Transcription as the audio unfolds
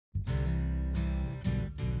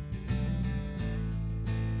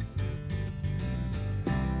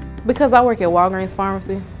Because I work at Walgreens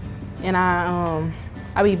Pharmacy, and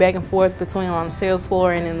I be back and forth between on the sales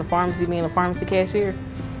floor and in the pharmacy, being a pharmacy cashier.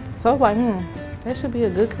 So I was like, that should be a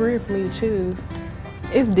good career for me to choose.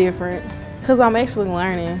 It's different, because I'm actually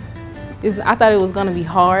learning. I thought it was gonna be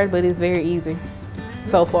hard, but it's very easy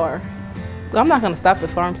so far. I'm not gonna stop at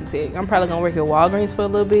pharmacy tech. I'm probably gonna work at Walgreens for a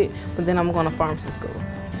little bit, but then I'm going to pharmacy school.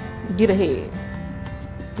 Get ahead.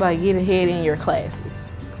 Like, get ahead in your classes.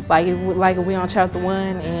 Like if we on chapter 1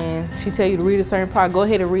 and she tell you to read a certain part, go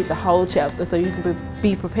ahead and read the whole chapter so you can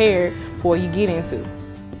be prepared for what you get into.